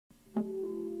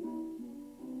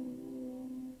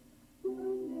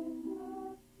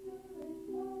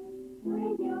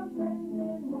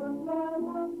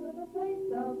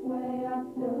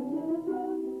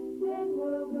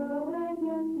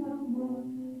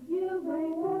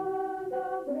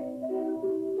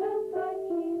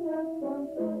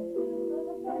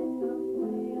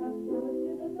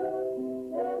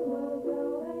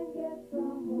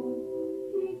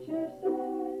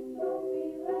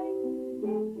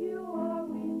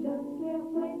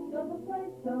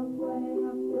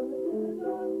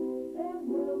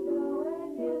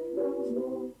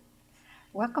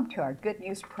Welcome to our Good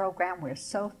News program. We're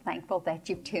so thankful that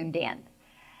you've tuned in.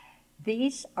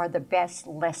 These are the best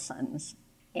lessons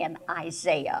in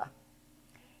Isaiah,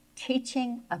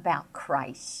 teaching about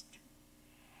Christ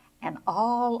and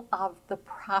all of the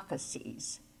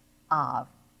prophecies of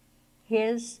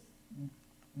his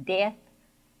death,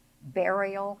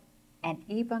 burial, and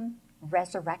even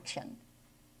resurrection,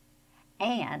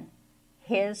 and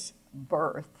his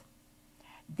birth.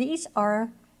 These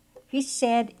are, he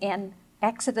said in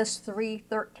Exodus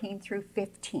 3:13 through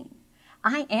 15,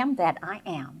 I am that I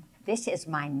am. This is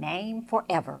my name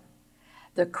forever.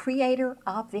 The creator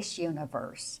of this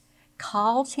universe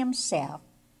calls himself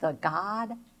the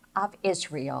God of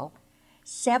Israel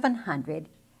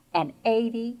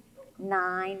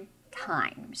 789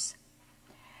 times.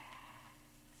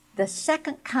 The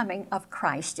second coming of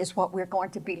Christ is what we're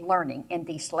going to be learning in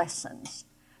these lessons.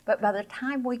 But by the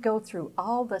time we go through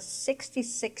all the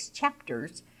 66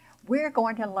 chapters, we're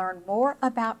going to learn more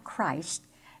about Christ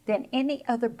than any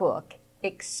other book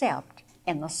except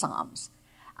in the Psalms.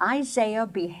 Isaiah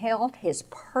beheld his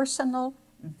personal,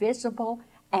 visible,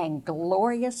 and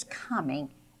glorious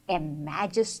coming in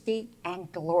majesty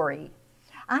and glory.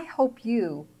 I hope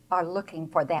you are looking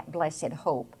for that blessed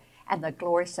hope and the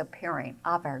glorious appearing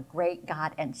of our great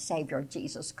God and Savior,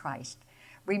 Jesus Christ.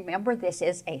 Remember, this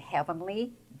is a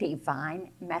heavenly,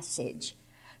 divine message.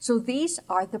 So these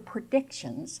are the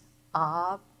predictions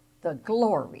of the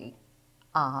glory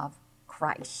of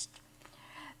Christ.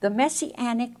 The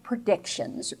messianic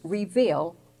predictions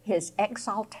reveal his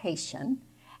exaltation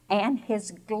and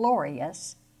his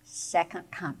glorious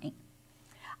second coming.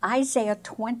 Isaiah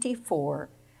 24,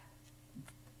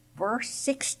 verse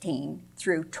 16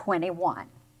 through 21.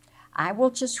 I will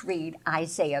just read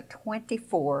Isaiah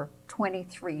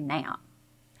 24:23 now.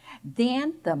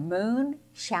 Then the moon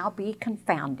shall be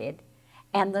confounded,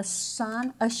 and the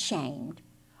sun ashamed,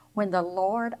 when the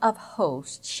Lord of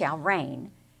hosts shall reign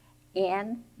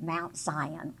in Mount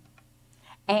Zion,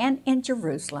 and in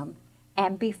Jerusalem,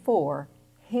 and before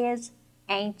his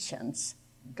ancients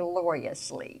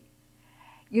gloriously.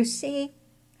 You see,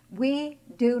 we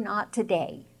do not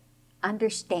today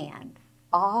understand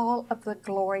all of the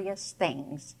glorious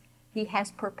things he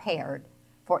has prepared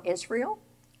for Israel,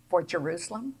 for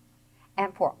Jerusalem,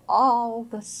 and for all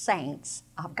the saints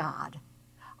of God.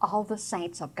 All the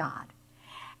saints of God.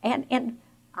 And in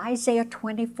Isaiah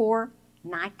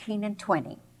 24:19 and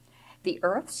 20, the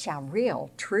earth shall reel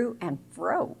to and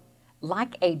fro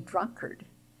like a drunkard,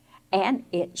 and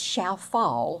it shall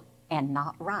fall and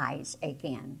not rise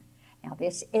again. Now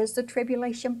this is the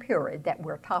tribulation period that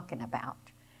we're talking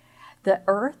about. The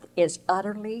earth is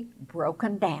utterly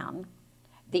broken down.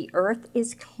 The earth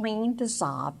is clean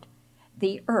dissolved.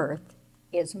 The earth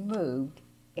is moved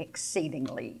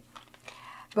exceedingly.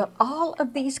 But all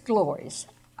of these glories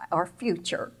are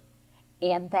future.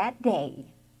 In that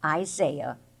day,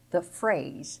 Isaiah, the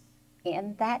phrase,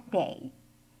 in that day,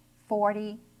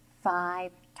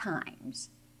 45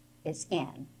 times is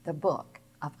in the book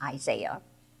of Isaiah.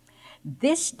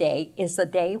 This day is the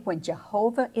day when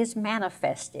Jehovah is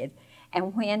manifested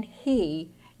and when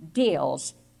he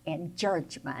deals in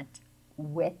judgment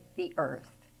with the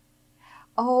earth.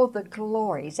 Oh, the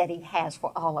glories that he has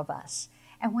for all of us.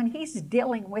 And when he's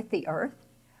dealing with the earth,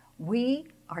 we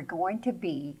are going to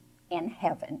be in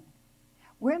heaven.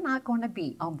 We're not going to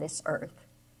be on this earth.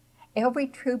 Every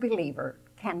true believer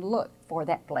can look for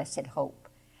that blessed hope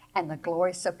and the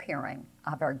glorious appearing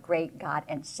of our great God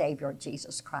and Savior,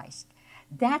 Jesus Christ.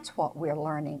 That's what we're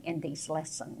learning in these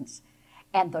lessons.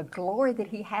 And the glory that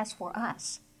he has for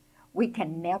us, we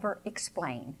can never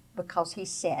explain, because he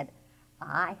said,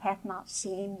 eye hath not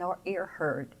seen nor ear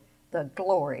heard the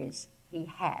glories he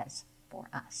has for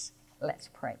us. Let's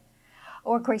pray.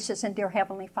 Oh, gracious and dear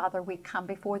Heavenly Father, we come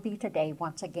before thee today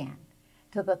once again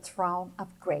to the throne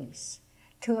of grace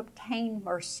to obtain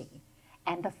mercy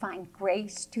and to find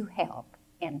grace to help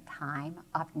in time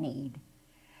of need.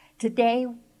 Today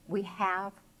we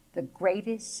have the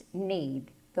greatest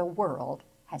need the world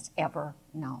has ever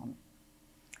known.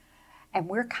 And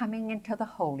we're coming into the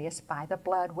holiest by the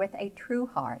blood with a true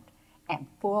heart and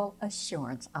full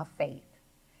assurance of faith.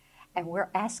 And we're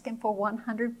asking for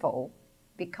 100-fold,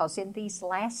 because in these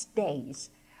last days,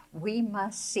 we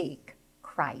must seek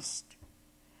Christ.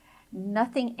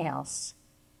 Nothing else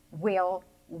will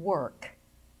work.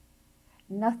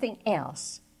 Nothing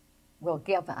else will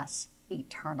give us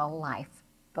eternal life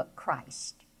but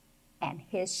Christ and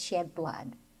his shed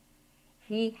blood.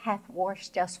 He hath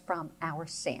washed us from our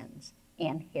sins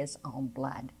in his own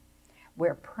blood.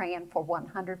 We're praying for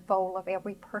 100-fold of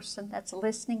every person that's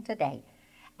listening today,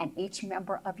 and each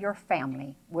member of your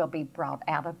family will be brought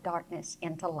out of darkness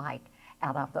into light,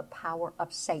 out of the power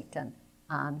of Satan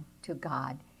unto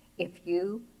God. If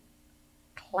you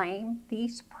claim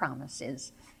these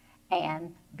promises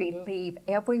and believe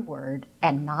every word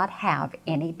and not have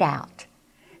any doubt,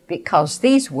 because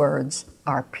these words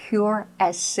are pure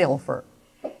as silver,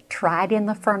 tried in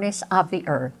the furnace of the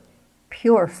earth,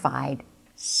 purified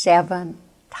 7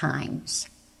 times.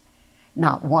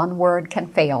 Not one word can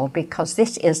fail, because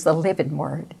this is the living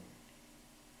word.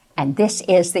 And this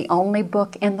is the only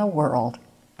book in the world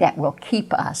that will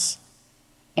keep us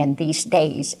in these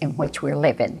days in which we're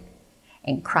living.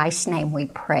 In Christ's name we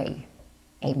pray.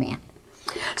 Amen.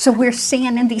 So we're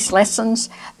seeing in these lessons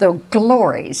the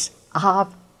glories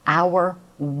of our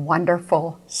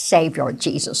wonderful Savior,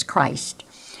 Jesus Christ.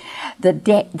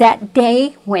 That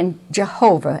day when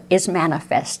Jehovah is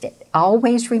manifested,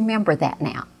 always remember that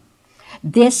now.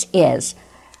 This is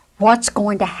what's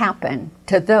going to happen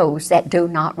to those that do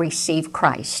not receive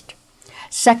Christ.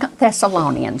 2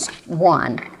 Thessalonians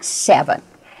 1:7.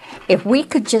 If we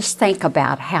could just think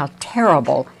about how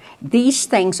terrible these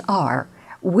things are,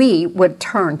 we would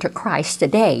turn to Christ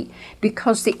today,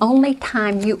 because the only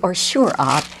time you are sure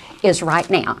of is right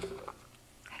now.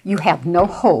 You have no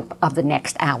hope of the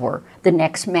next hour, the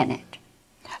next minute.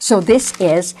 So this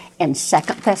is in 2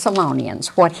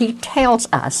 Thessalonians, what he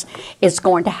tells us is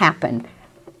going to happen.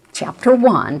 Chapter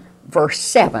 1, verse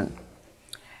 7.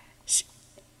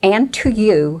 And to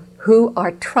you who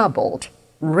are troubled,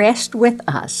 rest with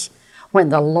us when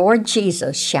the Lord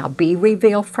Jesus shall be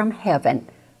revealed from heaven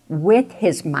with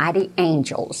his mighty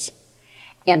angels,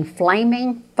 in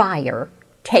flaming fire,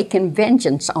 taking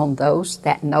vengeance on those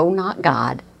that know not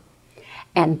God,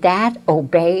 and that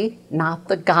obey not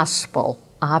the gospel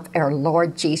of our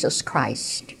Lord Jesus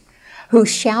Christ, who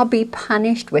shall be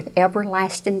punished with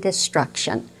everlasting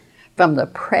destruction from the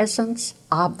presence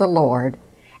of the Lord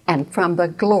and from the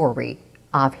glory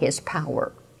of his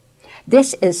power.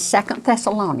 This is 2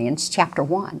 Thessalonians chapter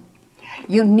 1.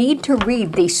 You need to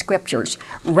read these scriptures,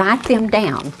 write them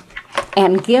down,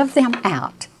 and give them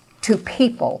out to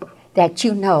people that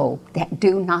you know that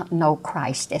do not know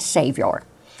Christ as Savior.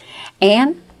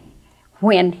 And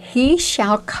when he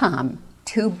shall come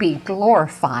to be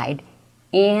glorified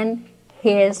in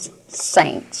his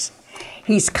saints.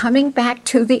 He's coming back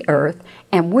to the earth,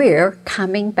 and we're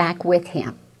coming back with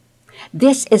him.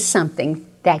 This is something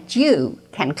that you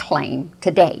can claim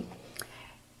today.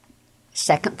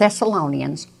 2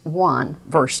 Thessalonians 1,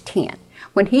 verse 10.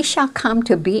 When he shall come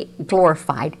to be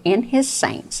glorified in his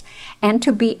saints, and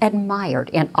to be admired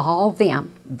in all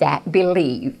them that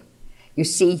believe. You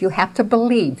see, you have to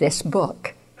believe this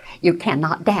book. You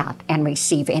cannot doubt and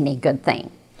receive any good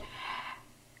thing.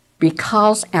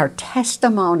 Because our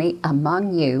testimony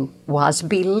among you was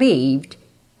believed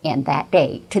in that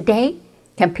day. Today,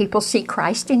 can people see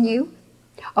Christ in you?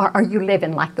 Or are you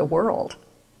living like the world?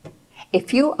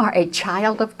 If you are a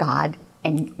child of God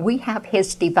and we have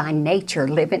his divine nature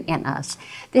living in us,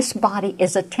 this body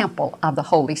is a temple of the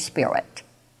Holy Spirit.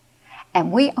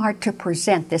 And we are to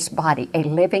present this body a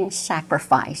living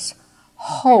sacrifice,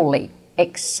 holy,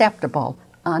 acceptable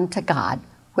unto God,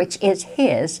 which is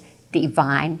his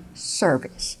divine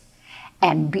service.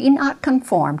 And be not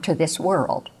conformed to this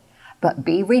world, but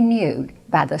be renewed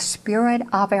by the spirit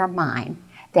of our mind,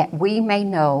 that we may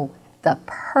know the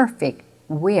perfect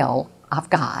will of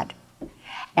God.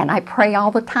 And I pray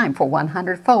all the time for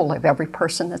 100-fold of every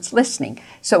person that's listening.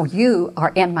 So you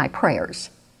are in my prayers.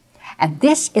 And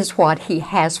this is what he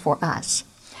has for us.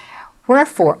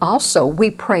 Wherefore also we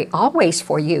pray always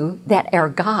for you, that our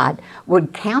God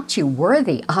would count you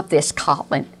worthy of this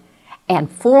calling,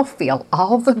 and fulfill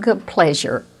all the good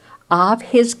pleasure of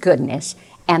his goodness,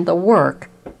 and the work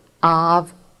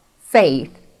of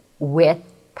faith with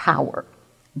power.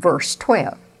 Verse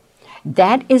 12.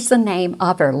 That is the name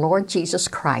of our Lord Jesus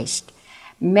Christ,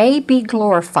 may be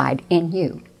glorified in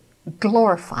you.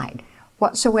 Glorified.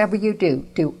 Whatsoever you do,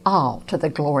 do all to the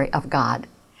glory of God.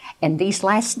 In these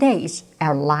last days,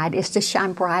 our light is to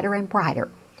shine brighter and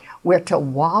brighter. We're to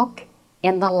walk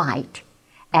in the light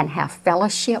and have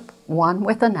fellowship one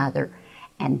with another,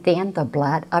 and then the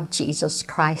blood of Jesus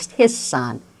Christ, his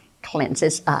Son,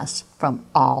 cleanses us from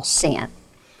all sin.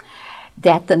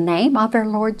 That the name of our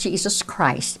Lord Jesus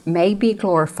Christ may be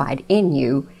glorified in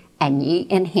you, and ye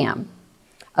in him,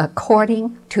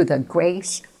 according to the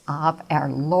grace of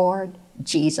our Lord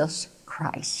Jesus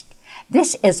Christ.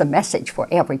 This is a message for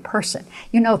every person.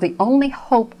 You know, the only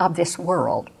hope of this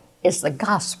world is the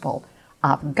gospel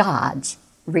of God's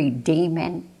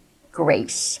redeeming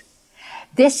grace.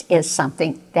 This is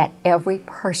something that every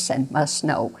person must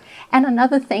know. And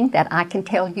another thing that I can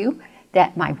tell you,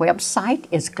 that my website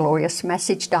is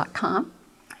gloriousmessage.com,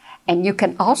 and you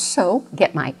can also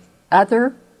get my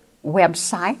other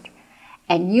website,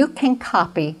 and you can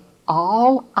copy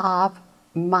all of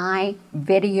my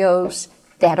videos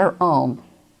that are on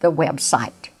the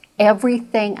website.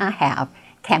 Everything I have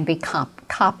can be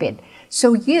copied,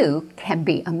 so you can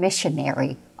be a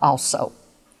missionary also.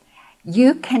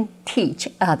 You can teach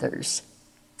others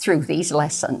through these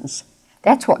lessons.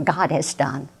 That's what God has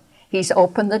done. He's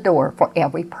opened the door for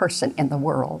every person in the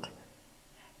world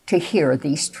to hear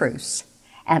these truths.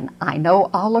 And I know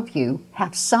all of you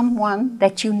have someone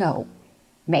that you know,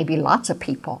 maybe lots of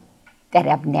people, that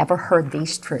have never heard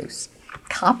these truths.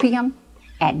 Copy them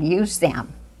and use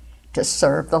them to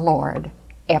serve the Lord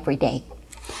every day.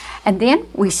 And then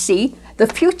we see the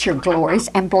future glories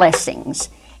and blessings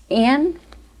in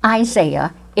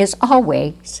Isaiah is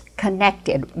always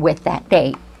connected with that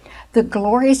day. The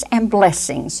glories and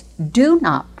blessings do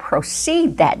not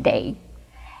proceed that day,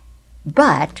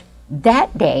 but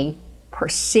that day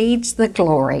precedes the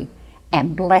glory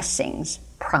and blessings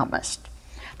promised.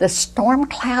 The storm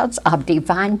clouds of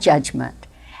divine judgment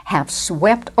have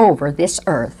swept over this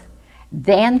earth.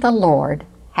 Then the Lord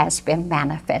has been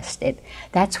manifested.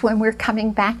 That's when we're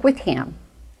coming back with Him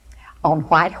on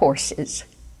white horses.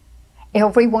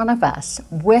 Every one of us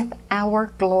with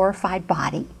our glorified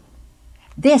body.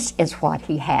 This is what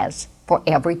He has for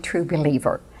every true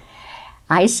believer.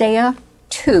 Isaiah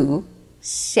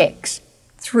 2:6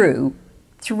 through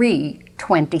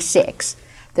 3:26,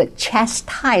 the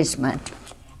chastisement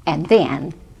and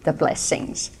then the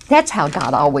blessings. That's how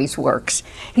God always works.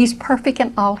 He's perfect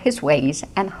in all His ways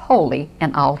and holy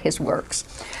in all His works.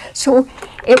 So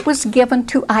it was given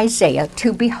to Isaiah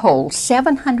to behold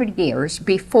 700 years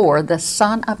before the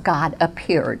Son of God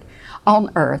appeared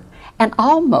on earth, an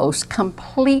almost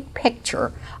complete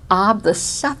picture of the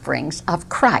sufferings of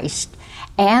Christ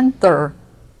and their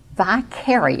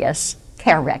vicarious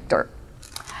character.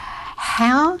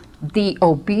 How the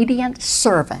obedient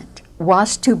servant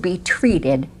was to be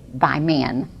treated by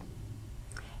men.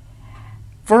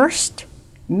 First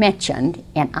mentioned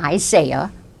in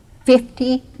Isaiah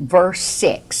 50, verse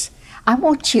 6. I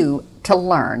want you to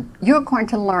learn. You're going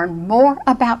to learn more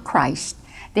about Christ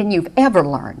than you've ever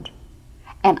learned.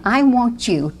 And I want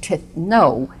you to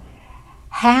know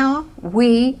how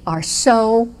we are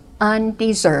so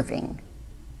undeserving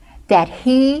that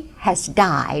He has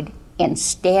died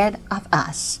instead of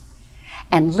us.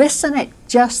 And listen at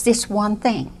just this one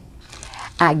thing.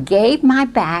 I gave my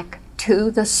back to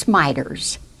the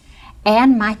smiters,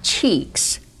 and my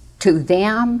cheeks to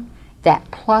them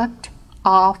that plucked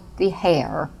off the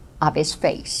hair of His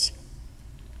face.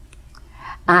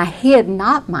 I hid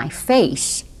not my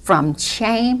face from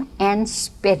shame and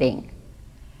spitting.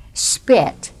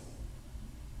 Spit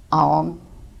on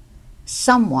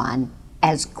someone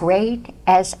as great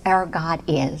as our God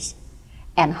is,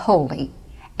 and holy,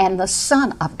 and the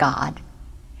Son of God.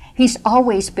 He's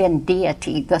always been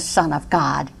deity, the Son of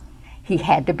God. He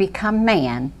had to become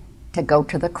man to go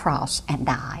to the cross and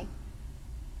die.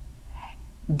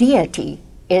 Deity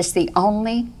is the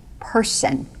only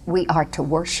person we are to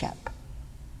worship.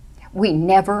 We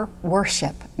never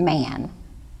worship man.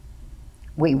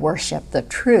 We worship the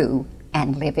true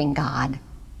and living God.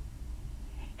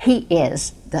 He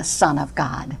is the Son of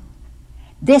God.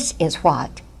 This is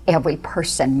what every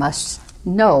person must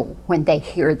know when they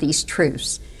hear these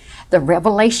truths. The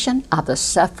revelation of the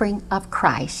suffering of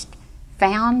Christ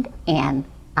found in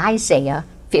Isaiah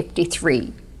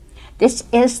 53. This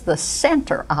is the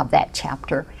center of that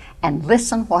chapter, and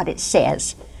listen what it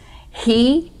says.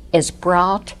 He is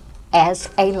brought as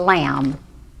a lamb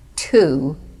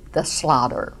to the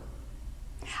slaughter.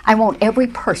 I want every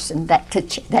person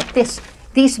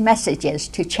these messages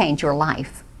to change your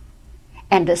life,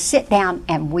 and to sit down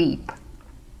and weep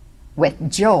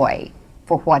with joy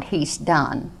for what He's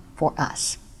done for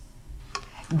us.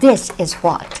 This is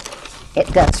what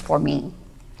it does for me,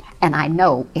 and I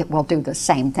know it will do the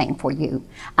same thing for you.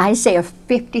 Isaiah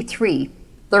 53,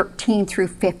 13 through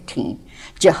 15.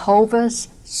 Jehovah's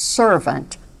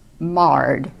servant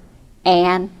marred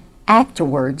and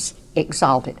afterwards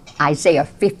exalted. Isaiah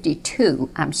 13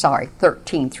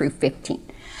 through 15.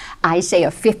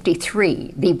 Isaiah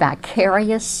 53, the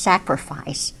vicarious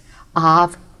sacrifice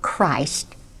of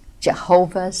Christ,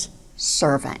 Jehovah's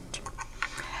servant.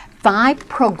 5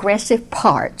 progressive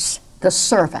parts. The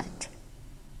servant.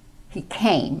 He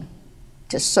came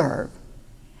to serve.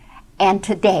 And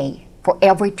today, for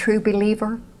every true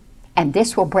believer, and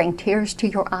this will bring tears to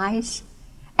your eyes,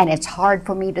 and it's hard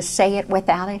for me to say it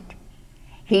without it,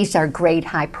 He's our great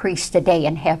high priest today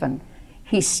in heaven.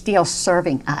 He's still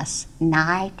serving us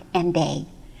night and day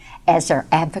as our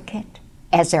advocate,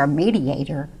 as our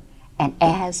mediator, and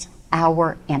as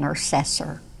our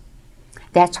intercessor.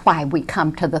 That's why we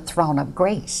come to the throne of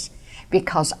grace,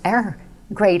 because our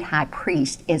great high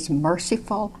priest is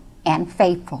merciful and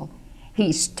faithful.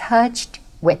 He's touched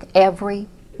with every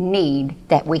need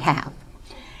that we have.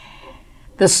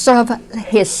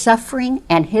 His suffering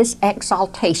and his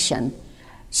exaltation,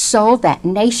 so that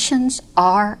nations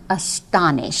are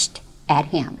astonished at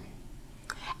him,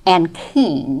 and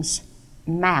kings'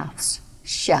 mouths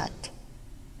shut.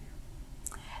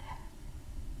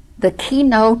 The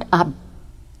keynote of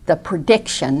the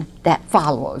prediction that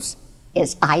follows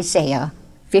is Isaiah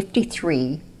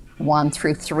 53, 1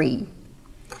 through 3.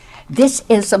 This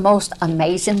is the most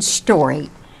amazing story,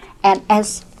 and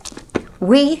as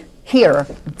we hear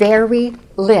very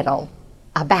little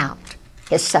about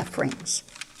his sufferings.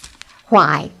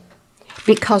 Why?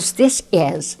 Because this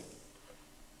is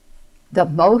the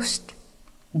most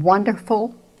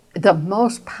wonderful, the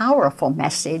most powerful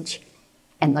message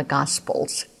in the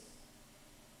Gospels.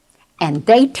 And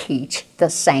they teach the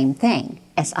same thing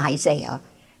as Isaiah.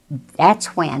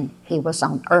 That's when he was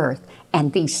on earth,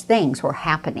 and these things were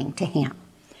happening to him.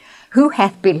 Who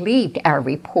hath believed our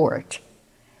report?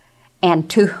 And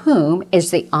to whom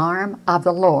is the arm of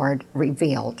the Lord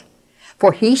revealed?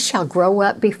 For he shall grow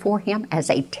up before him as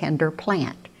a tender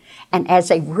plant, and as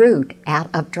a root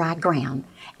out of dry ground,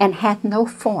 and hath no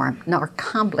form nor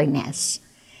comeliness.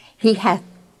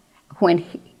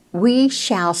 We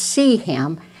shall see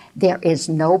him, there is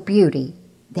no beauty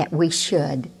that we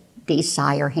should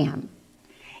desire him.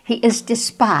 He is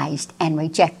despised and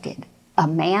rejected, a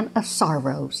man of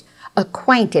sorrows,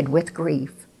 acquainted with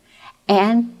grief,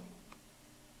 and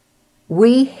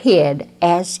we hid,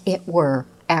 as it were,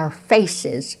 our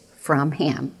faces from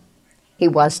him. He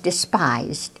was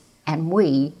despised, and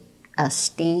we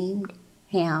esteemed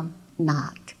him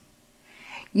not.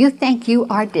 You think you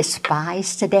are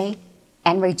despised today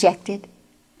and rejected?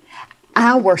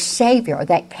 Our Savior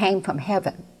that came from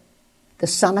heaven, the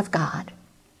Son of God,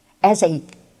 as a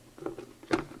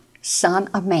Son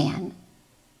of Man,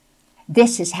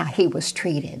 this is how he was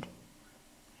treated.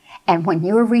 And when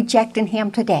you're rejecting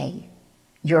him today,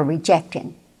 you're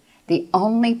rejecting the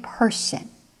only person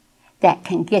that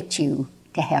can get you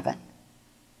to heaven.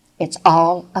 It's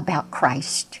all about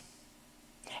Christ.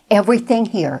 Everything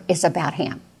here is about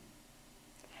him.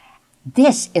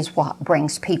 This is what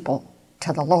brings people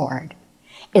to the Lord,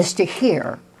 is to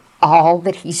hear all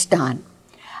that he's done.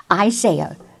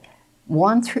 Isaiah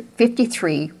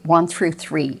 53, 1 through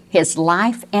 3, his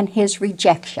life and his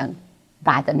rejection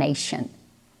by the nation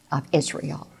of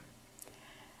Israel.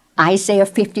 Isaiah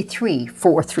 53,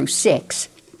 4 through 6,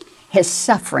 his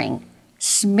suffering,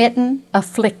 smitten,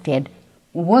 afflicted,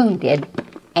 wounded,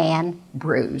 and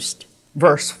bruised.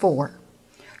 Verse 4,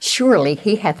 surely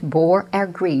he hath bore our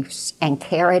griefs and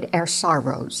carried our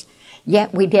sorrows,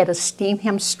 yet we did esteem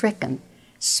him stricken,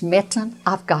 smitten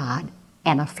of God,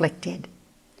 and afflicted.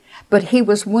 But he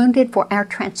was wounded for our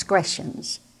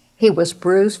transgressions, he was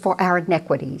bruised for our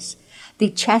iniquities. The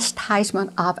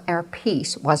chastisement of our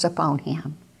peace was upon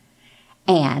him,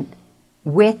 and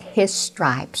with his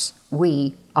stripes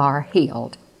we are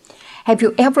healed. Have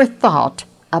you ever thought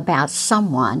about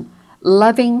someone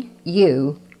loving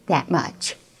you that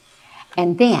much,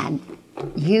 and then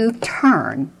you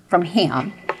turn from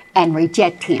him and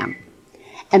reject him?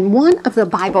 And one of the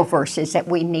Bible verses that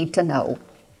we need to know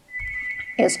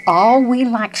is, all we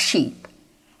like sheep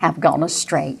have gone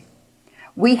astray.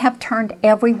 We have turned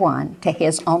every one to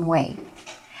his own way,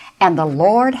 and the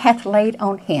Lord hath laid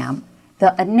on him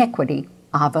the iniquity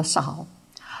of us all.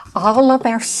 All of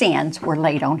our sins were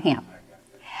laid on him.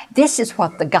 This is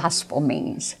what the gospel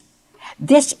means.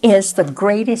 This is the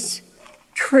greatest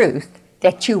truth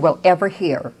that you will ever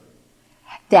hear,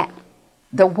 that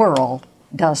the world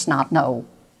does not know.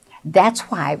 That's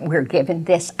why we're giving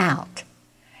this out,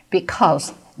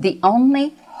 because the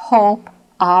only hope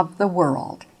of the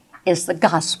world is the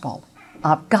gospel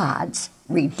of God's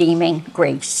redeeming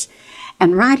grace.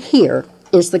 And right here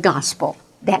is the gospel.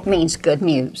 That means good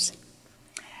news.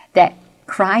 That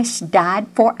Christ died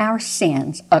for our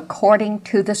sins according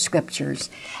to the Scriptures,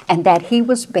 and that he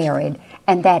was buried,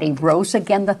 and that he rose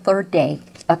again the third day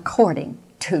according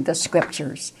to the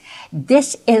Scriptures.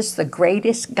 This is the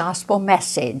greatest gospel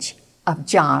message of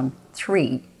John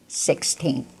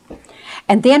 3:16.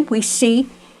 And then we see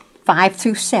 5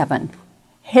 through 7,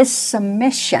 his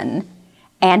submission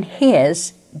and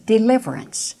his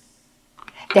deliverance.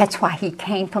 That's why he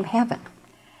came from heaven.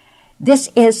 This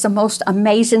is the most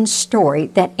amazing story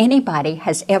that anybody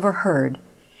has ever heard,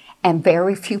 and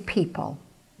very few people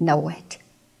know it.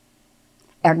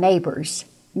 Our neighbors,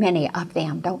 many of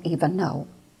them don't even know.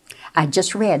 I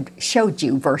just showed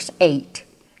you verse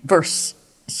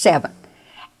 7,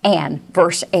 and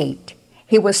verse 8.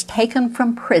 He was taken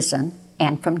from prison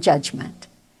and from judgment.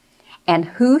 And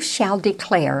who shall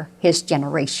declare his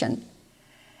generation?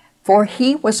 For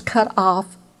he was cut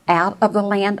off out of the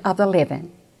land of the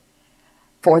living.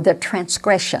 For the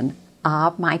transgression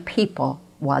of my people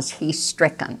was he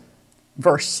stricken.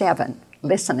 Verse 7,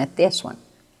 listen at this one.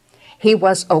 He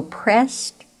was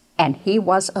oppressed and he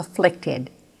was afflicted,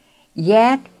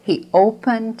 yet he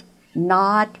opened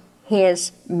not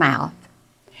his mouth.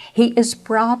 He is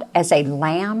brought as a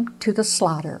lamb to the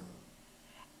slaughter,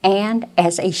 and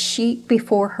as a sheep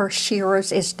before her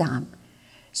shearers is dumb,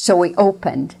 so he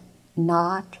opened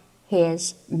not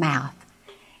his mouth.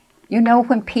 You know,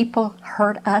 when people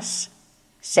hurt us,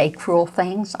 say cruel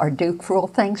things, or do cruel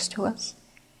things to us,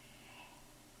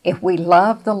 if we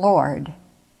love the Lord,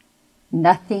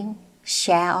 nothing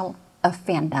shall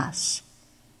offend us.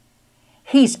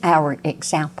 He's our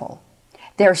example.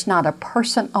 There's not a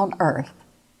person on earth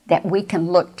that we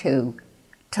can look to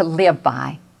live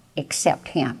by except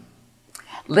him.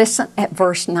 Listen at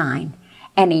verse 9.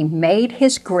 And he made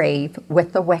his grave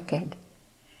with the wicked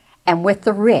and with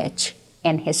the rich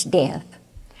in his death,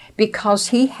 because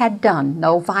he had done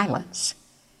no violence,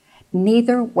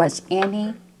 neither was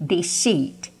any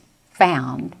deceit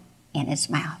found in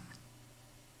his mouth.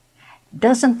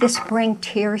 Doesn't this bring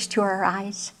tears to our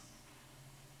eyes?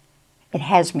 It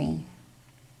has me.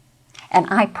 And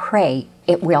I pray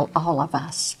it will all of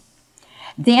us.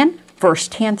 Then, verse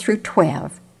 10 through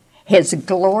 12, his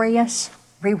glorious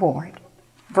reward.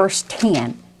 Verse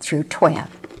 10 through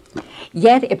 12.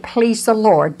 Yet it pleased the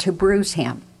Lord to bruise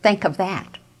him. Think of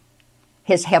that.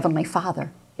 His heavenly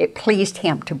Father. It pleased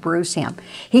him to bruise him.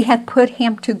 He hath put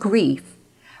him to grief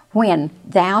when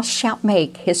thou shalt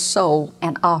make his soul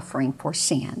an offering for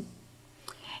sin.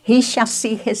 He shall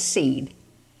see his seed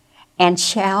and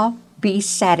shall be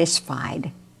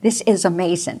satisfied. This is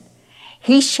amazing.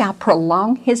 He shall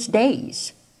prolong his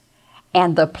days,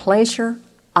 and the pleasure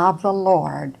of the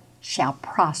Lord shall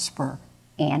prosper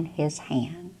in his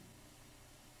hand.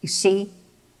 You see,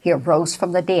 he arose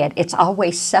from the dead. It's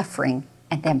always suffering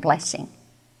and then blessing.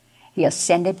 He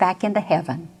ascended back into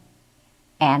heaven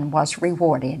and was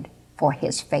rewarded for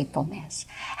his faithfulness.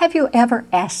 Have you ever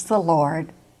asked the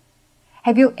Lord,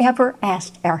 have you ever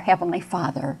asked our Heavenly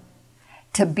Father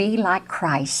to be like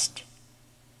Christ?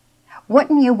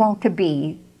 Wouldn't you want to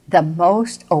be the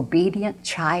most obedient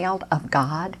child of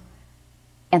God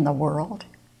in the world?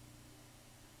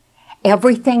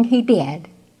 Everything he did,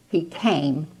 he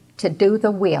came to do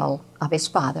the will of his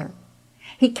Father.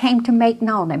 He came to make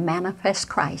known and manifest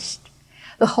Christ.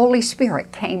 The Holy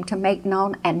Spirit came to make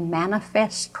known and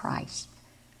manifest Christ.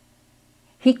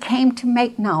 He came to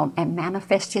make known and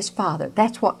manifest his Father.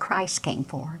 That's what Christ came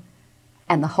for.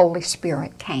 And the Holy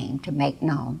Spirit came to make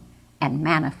known and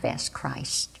manifest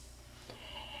Christ.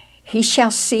 He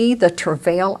shall see the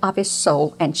travail of his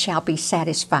soul and shall be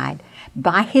satisfied.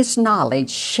 By his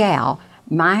knowledge shall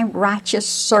my righteous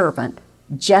servant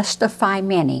justify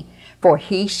many, for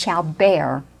he shall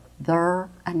bear their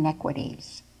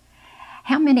iniquities.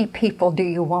 How many people do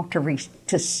you want to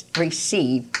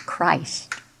receive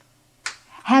Christ?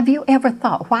 Have you ever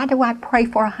thought, why do I pray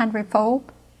for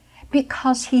 100-fold?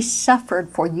 Because he suffered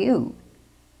for you.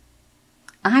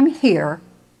 I'm here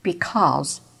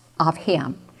because of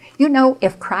him. You know,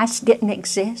 if Christ didn't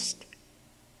exist,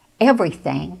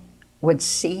 everything would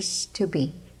cease to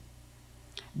be.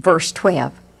 Verse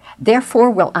 12, therefore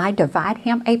will I divide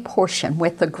him a portion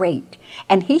with the great,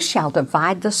 and he shall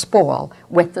divide the spoil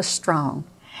with the strong,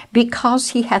 because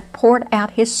he hath poured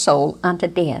out his soul unto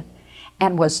death,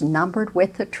 and was numbered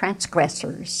with the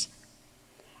transgressors.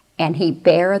 And he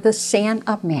bare the sin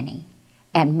of many,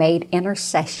 and made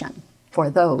intercession for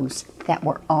those that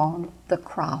were on the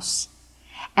cross.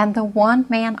 And the one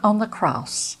man on the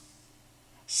cross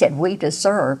said, we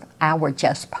deserve our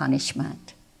just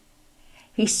punishment.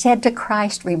 He said to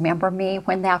Christ, remember me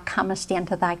when thou comest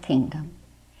into thy kingdom.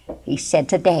 He said,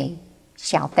 today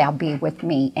shalt thou be with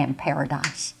me in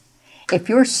paradise. If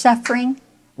you're suffering,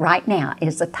 right now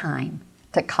is the time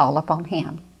to call upon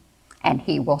him, and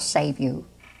he will save you.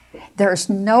 There's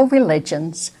no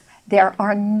religions. There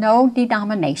are no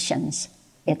denominations.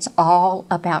 It's all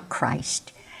about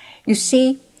Christ. You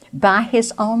see, by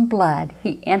his own blood,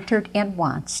 he entered in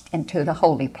once into the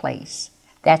holy place.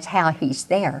 That's how he's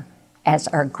there as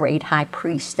our great high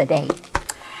priest today.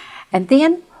 And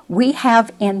then we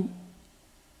have in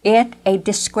it a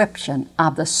description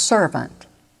of the servant,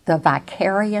 the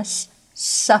vicarious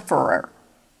sufferer,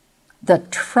 the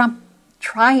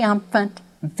triumphant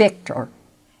victor,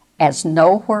 as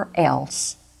nowhere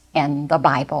else in the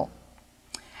Bible.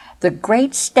 The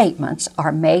great statements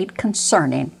are made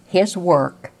concerning his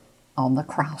work on the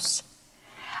cross.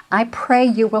 I pray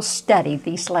you will study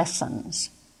these lessons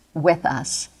with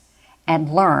us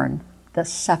and learn the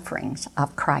sufferings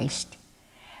of Christ.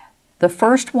 The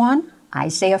first one,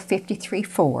 Isaiah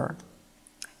 53:4,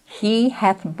 He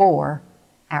hath bore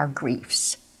our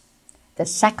griefs. The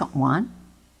second one,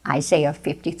 Isaiah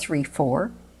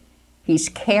 53:4, He's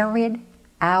carried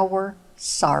our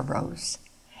sorrows.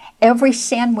 Every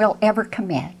sin we'll ever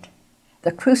commit,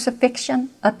 the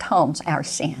crucifixion atones our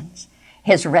sins.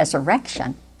 His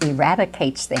resurrection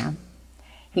eradicates them.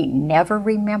 He never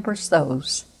remembers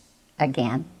those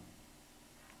again.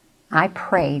 I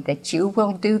pray that you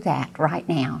will do that right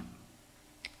now.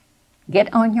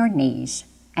 Get on your knees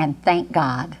and thank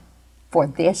God for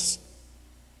this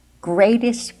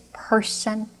greatest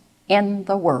person in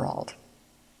the world.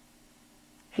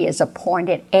 He is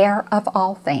appointed heir of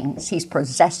all things. He's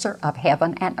possessor of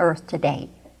heaven and earth today.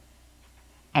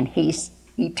 And he's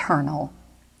eternal.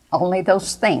 Only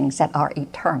those things that are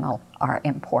eternal are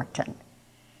important.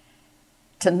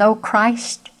 To know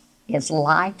Christ is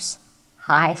life's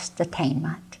highest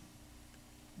attainment.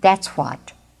 That's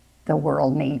what the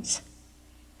world needs.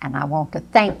 And I want to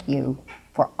thank you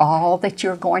for all that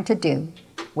you're going to do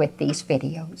with these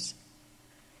videos.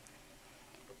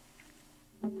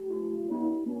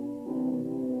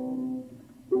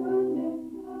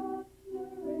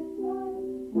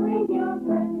 Bring